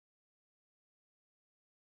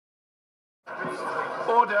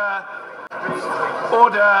Order.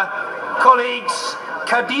 Order. Colleagues,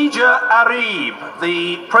 Khadija Arib,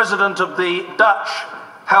 the President of the Dutch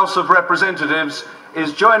House of Representatives,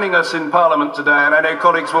 is joining us in Parliament today, and I know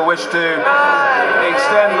colleagues will wish to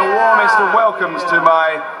extend the warmest of welcomes to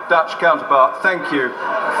my Dutch counterpart. Thank you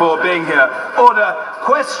for being here. Order.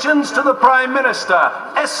 Questions to the Prime Minister.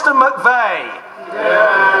 Esther McVeigh.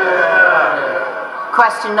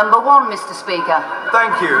 Question number 1, Mr. Speaker.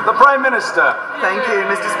 Thank you. The Prime Minister. Thank you,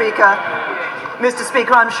 Mr. Speaker. Mr.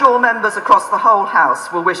 Speaker, I'm sure members across the whole House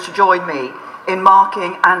will wish to join me in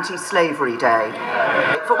marking Anti-Slavery Day.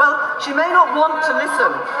 Well, she may not want to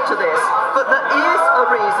listen to this, but there is a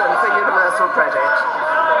reason for universal credit.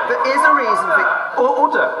 There is a reason for...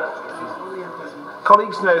 Order.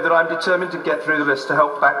 Colleagues know that I'm determined to get through the list to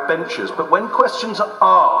help backbenchers, but when questions are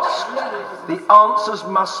asked, the answers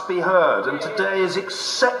must be heard, and today is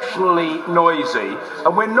exceptionally noisy,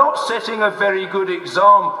 and we're not setting a very good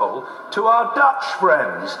example to our Dutch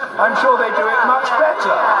friends. I'm sure they do it much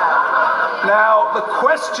better. Now, the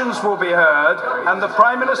questions will be heard, and the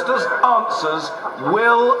Prime Minister's answers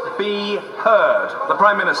will be heard. The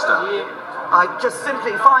Prime Minister. I just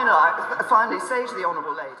simply finally say to the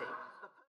Honourable Lady...